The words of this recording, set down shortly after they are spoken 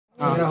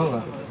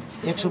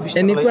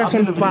এনেকুৱা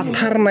এখন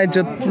পাথাৰ নাই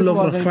য'ত পুলক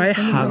ৰফাই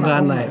হাগা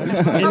নাই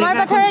আমাৰ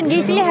পাথাৰত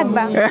গিছিলি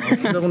হাগবা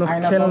কোনো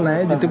খেল নাই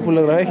যেটো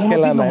পুলক ৰফাই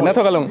খেলা নাই না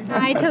থকালং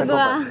আই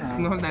থগা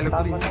নহল ডায়লগটো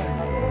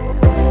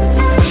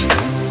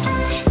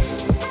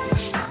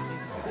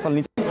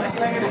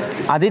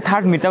আজি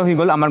থাৰ্ড মিটআপ হৈ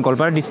গ'ল আমাৰ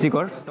গোৱালপাৰা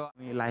ডিষ্ট্ৰিক্টৰ তো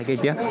আমি লাহেকৈ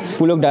এতিয়া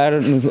পুলক দাৰ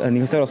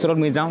নিকছৰ ওচৰত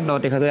মই যাওঁ তো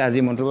তেখেতে আজি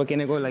মন্তব্য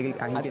কেনেকৈ লাগিল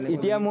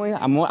এতিয়া মই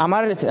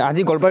আমাৰ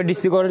আজি গোৱালপাৰা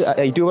ডিষ্ট্ৰিক্টৰ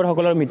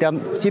ইউটিউবাৰসকলৰ মিটআপ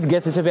চিফ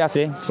গেষ্ট হিচাপে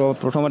আছে তো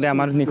প্ৰথমতে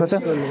আমাৰ নিকছ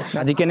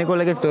আজি কেনেকৈ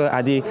লাগে তো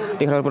আজি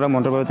তেখেতৰ পৰা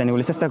মন্তব্য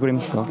জানিবলৈ চেষ্টা কৰিম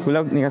তো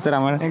পুলক নিকছৰ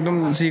আমাৰ একদম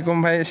জি কম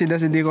ভাই সিধা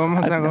সিধি কম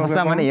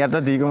সঁচা মানে ইয়াত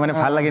জি কম মানে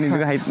ভাল লাগে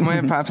নিজকে মই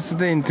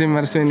ফাৰ্ষ্টতে এন্ট্ৰি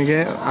মাৰিছো এনেকৈ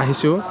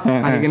আহিছোঁ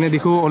আহি কিনে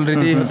দেখোঁ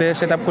অলৰেডি সিহঁতে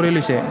ছেট আপ কৰি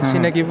লৈছে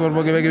চিনাকি পৰ্ব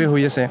কিবা কিবি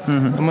হৈ আছে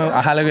মই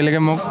অহাৰ লগে লগে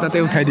মোক তাতে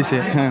উঠাই দিছে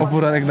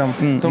ওপৰত একদম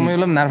তো মই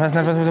অলপ নাৰ্ভাছ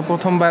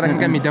প্ৰথমবাৰ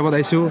এনেকৈ মিটআপত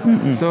আহিছোঁ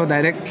তো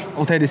ডাইৰেক্ট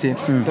উঠাই দিছে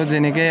তো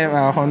যেনেকৈ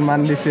সন্মান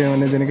দিছে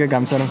মানে যেনেকৈ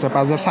গামছা গামছা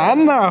পাঁচজন চান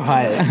না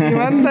ভাই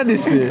কিমান এটা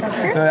দিছে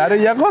আৰু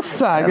ইয়াকো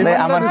চা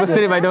আমাৰ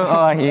কস্তুৰী বাইদেউ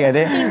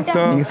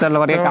তো নিকছৰ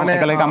লগত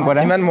একেলগে কাম কৰে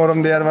ইমান মৰম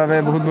দিয়াৰ বাবে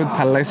বহুত বহুত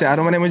ভাল লাগিছে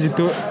আৰু মানে মই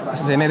যিটো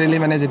জেনেৰেলি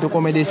মানে যিটো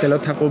কমেডি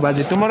ষ্টাইলত থাকোঁ বা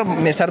যিটো মোৰ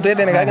নেচাৰটোৱে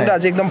তেনেকুৱা কিন্তু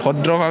আজি একদম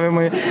ভদ্ৰভাৱে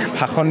মই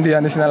ভাষণ দিয়া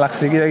নিচিনা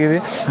লাগছে কিবা কিবি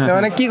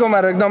মানে কি ক'ম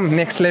আৰু একদম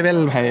নেক্সট লেভেল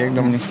ভাই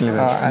একদম নেক্সট লেভেল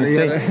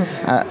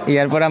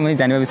ইয়াৰ পৰা মই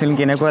জানিব বিচাৰিম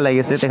কেনেকুৱা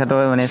লাগিছে তেখেতৰ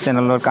মানে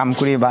চেনেলৰ কাম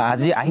কৰি বা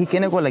আজি আহি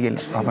কেনেকুৱা লাগিল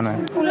আপোনাৰ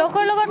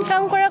পুলকৰ লগত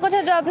কাম কৰাৰ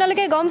কথাটো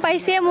আপোনালোকে গম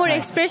পাইছে মোৰ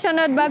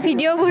এক্সপ্ৰেছনত বা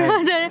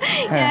ভিডিঅ'বোৰত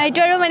এইটো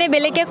আৰু মানে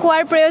বেলেগে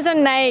কোৱাৰ প্ৰয়োজন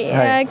নাই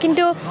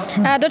কিন্তু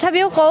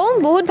তথাপিও কওঁ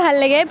বহুত ভাল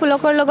লাগে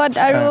পুলকৰ লগত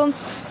আৰু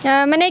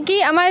মানে কি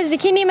আমাৰ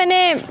যিখিনি মানে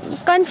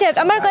কনচেপ্ট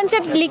আমাৰ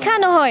কনচেপ্ট লিখা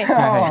নহয়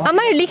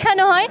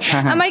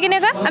আমাৰ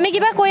কেনেকুৱা আমি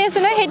কিবা কৈ আছো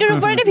নহয় সেইটোৰ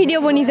ওপৰতে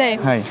ভিডিঅ' বনি যায়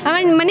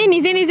আমাৰ মানে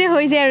নিজে নিজে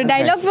হৈ যায় আৰু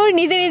ডাইলগবোৰ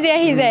নিজে নিজে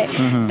আহি যায়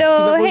তো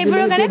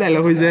সেইবোৰৰ কাৰণে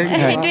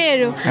সেইটোৱে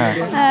আৰু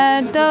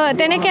তো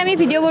তেনেকৈ আমি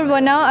ভিডিঅ'বোৰ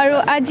বনাওঁ আৰু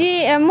আজি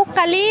মোক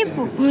কালি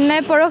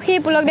পৰহি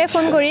পুলক দাই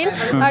ফোন কৰিল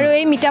আৰু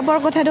এই মিটআপৰ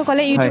কথাটো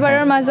ক'লে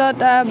ইউটিউবাৰৰ মাজত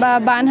বা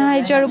বান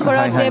সাহাৰ্যৰ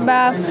ওপৰত বা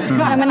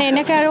মানে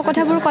এনেকৈ আৰু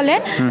কথাবোৰ ক'লে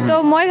তো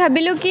মই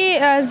ভাবিলোঁ কি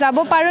যাব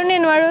পাৰোঁ নে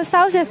নোৱাৰোঁ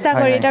চাওঁ চেষ্টা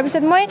কৰি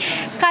তাৰপিছত মই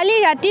কালি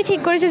ৰাতি ঠিক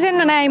কৰিছোঁ যে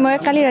নাই মই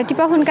কালি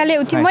ৰাতিপুৱা সোনকালে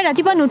উঠিম মই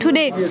ৰাতিপুৱা নুঠো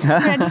দেই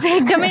ৰাতিপুৱা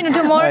একদমেই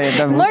নুঠো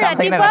মোৰ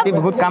ৰাতিপুৱা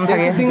বহুত কাম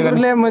থাকে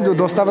মই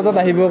 10টা বজাত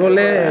আহিব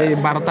গ'লে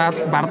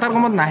 12টাৰ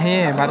কমত নাহে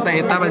 12টা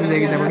 1টা বাজি যায়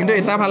কেতিয়াবা কিন্তু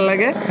এটা ভাল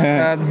লাগে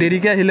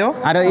দেৰিকৈ আহিলেও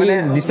আৰু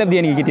ডিষ্টাৰ্ব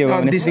দিয়ে নেকি কেতিয়াবা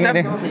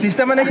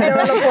ডিষ্টাৰ্ব মানে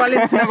কেতিয়াবা অলপ কোৱালি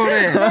নিচিনা কৰে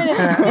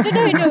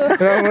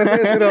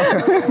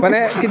মানে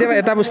কেতিয়াবা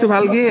এটা বস্তু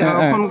ভাল কি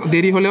অকণ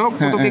দেৰি হ'লেও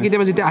পটককৈ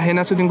কেতিয়াবা যেতিয়া আহে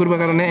না শ্বুটিং কৰিবৰ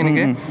কাৰণে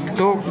এনেকৈ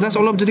তো জাষ্ট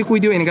অলপ যদি কৈ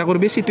দিওঁ এনেকুৱা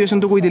কৰিবি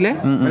চিটুৱেশ্যনটো কৈ দিলে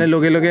মানে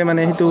লগে লগে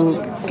মানে সেইটো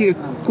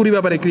কৰিব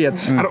পাৰে ক্ৰিয়াত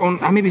আৰু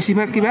আমি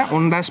বেছিভাগ কিবা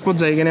অন দ্য স্পট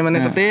যাই কিনে মানে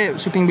তাতে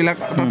শ্বুটিংবিলাক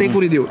তাতে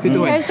কৰি দিওঁ সেইটো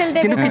হয়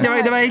কিন্তু কেতিয়াবা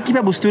কেতিয়াবা এই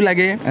কিবা বস্তু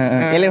লাগে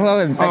এলেহুৱা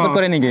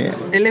কৰে নেকি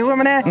এলেহুৱা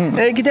মানে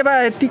এই কেতিয়াবা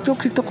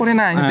টিকটক কৰে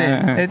না সিহঁতে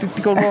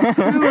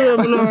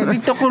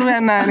টিকটক কৰোঁ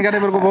না এনেকুৱা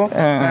টাইপৰ ক'ব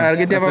আৰু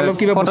কেতিয়াবা অলপ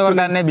কিবা ফটোৰ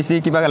কাৰণে বেছি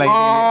কিবা লাগে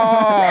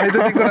সেইটো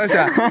ঠিক কৰা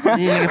হৈছে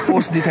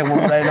পোষ্ট দি থাকোঁ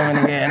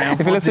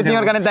এইফালে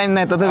শ্বুটিঙৰ কাৰণে টাইম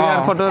নাই তথাপি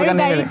ফটোৰ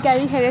কাৰণে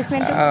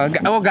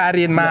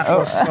গাড়ীত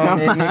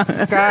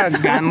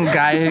গান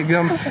গাই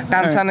একদম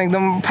কাণ চান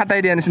একদম ফাটাই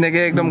দিয়া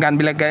নিচিনাকৈ একদম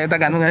গানবিলাক গাই এটা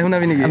গানো গাই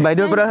শুনাবি নেকি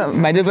বাইদেউৰ পৰা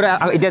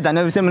এতিয়া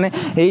জানিব বিচাৰিম মানে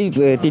এই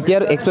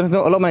তেতিয়াৰ এক্সপ্ৰেছনটো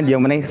অলপ মানে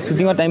দিয়ক মানে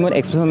শ্বুটিঙৰ টাইমত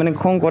এক্সপ্ৰেছন মানে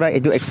খং কৰা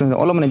এইটো এক্সপ্ৰেছন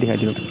অলপ মানে দেখাই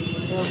দিয়ক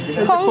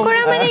খং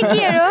কৰা মানে কি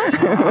আৰু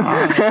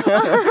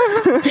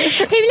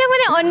সেইবিলাক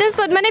মানে অন দ্য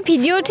স্পট মানে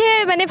ভিডিঅ'তে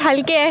মানে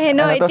ভালকৈ আহে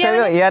ন এতিয়া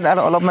ইয়াত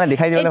আৰু অলপ মানে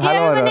দেখাই দিবলৈ ভাল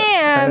হ'ব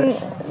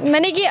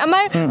মানে কি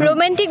আমাৰ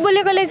ৰোমেণ্টিক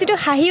বুলি ক'লে যিটো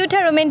হাঁহি উঠা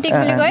ৰোমেণ্টিক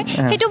বুলি কয়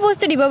সেইটো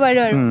বস্তু দিব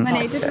পাৰোঁ আৰু মানে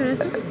এইটো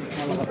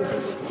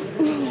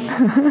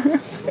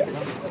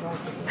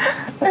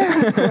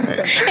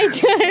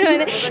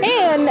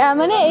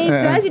মানে এই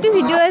যোৱা যিটো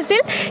ভিডিঅ'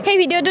 আছিল সেই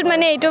ভিডিঅ'টোত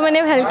মানে এইটো মানে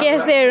ভালকৈ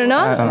আছে আৰু ন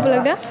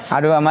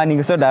আৰু আমাৰ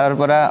নিকছৰ দাৰৰ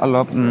পৰা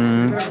অলপ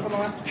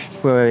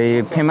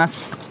ফেমাছ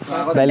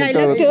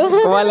ডাইলগটো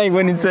ক'ব লাগিব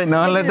নিশ্চয়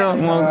নহ'লেতো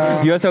মোক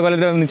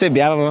ভিউৱাৰ্ছসকলেতো নিশ্চয়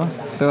বেয়া পাব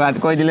তো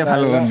কৈ দিলে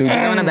ভাল হ'ব দুটা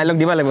মানে ডাইলগ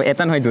দিব লাগিব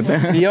এটা নহয় দুটা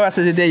প্ৰিয়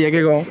আছে যেতিয়া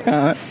ইয়াকে কওঁ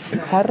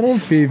আৰে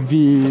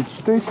বেবী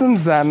তইচোন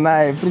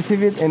জানাই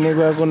পৃথিৱীত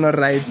এনেকুৱা কোনো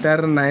ৰাইটাৰ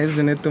নাই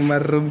যোনে তোমাৰ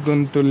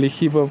ৰূপগুণটো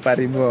লিখিব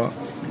পাৰিব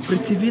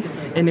পৃথিৱীত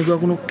এনেকুৱা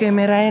কোনো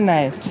কেমেৰাই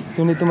নাই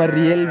যোনে তোমাৰ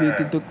ৰিয়েল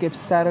বিউটিটো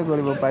কেপচাৰ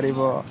কৰিব পাৰিব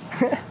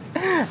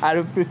আৰু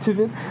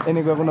পৃথিৱীত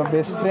এনেকুৱা কোনো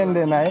বেষ্ট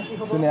ফ্ৰেণ্ডে নাই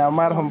যোনে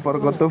আমাৰ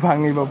সম্পৰ্কটো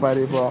ভাঙিব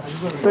পাৰিব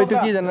তো এইটো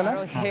কি জানা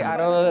সেই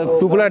আৰু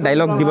পপুলাৰ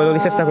ডাইলগ দিবলৈ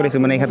চেষ্টা কৰিছোঁ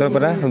মানে এখেতৰ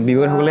পৰা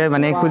ভিউৱাৰসকলে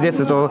মানে খুজি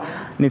আছে তো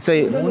নিশ্চয়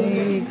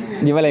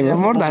দিব লাগিব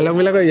মোৰ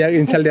ডাইলগবিলাকৰ ইয়াক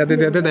ইনচাল্ট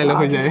দিয়াতে ডাইলগ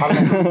হৈ যায়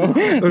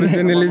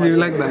অৰিজিনেলি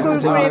যিবিলাক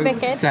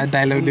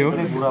ডাইলগ দিওঁ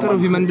তোৰ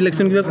অভিমানবিলাক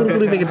চোন কিবা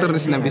কুৰকুৰি পেকেটৰ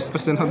নিচিনা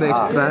 20% সদায়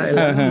এক্সট্ৰা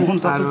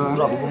আৰু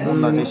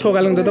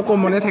থগালুংটো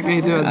কমনে থাকে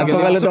সেইটো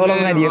থগালুংটো অলপ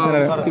নাই দি আছে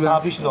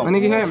মানে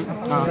কি হয়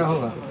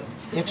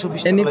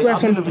এনেকুৱা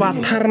এখন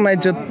পাথাৰ নাই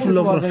য'ত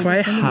পুলক ৰফাই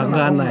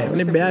হাগা নাই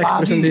মানে বেয়া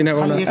এক্সপ্ৰেছন দি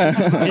নাকো না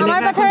আমাৰ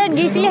পাথাৰত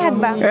গিছিলি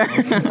হাগবা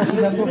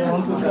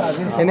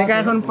এনেকুৱা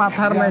এখন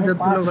পাথাৰ নাই য'ত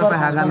পুলক ৰফাই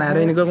হাগা নাই আৰু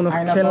এনেকুৱা কোনো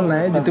খেল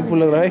নাই যিটো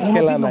পুলক ৰফাই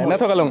খেলা নাই না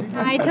থকালং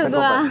আই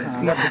থগোৱা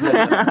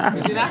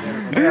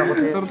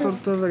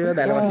তোৰ কিবা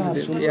ডায়লগ আছিল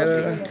ইয়াৰ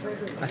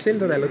আছিল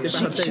তো ডায়লগ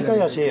শিকাই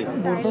আছিল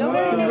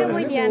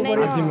মই দিয়া নাই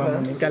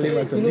কালি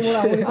মাছ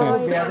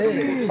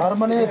তাৰ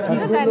মানে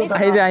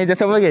আহি যা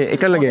চবকে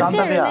একেলগে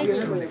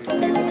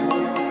ন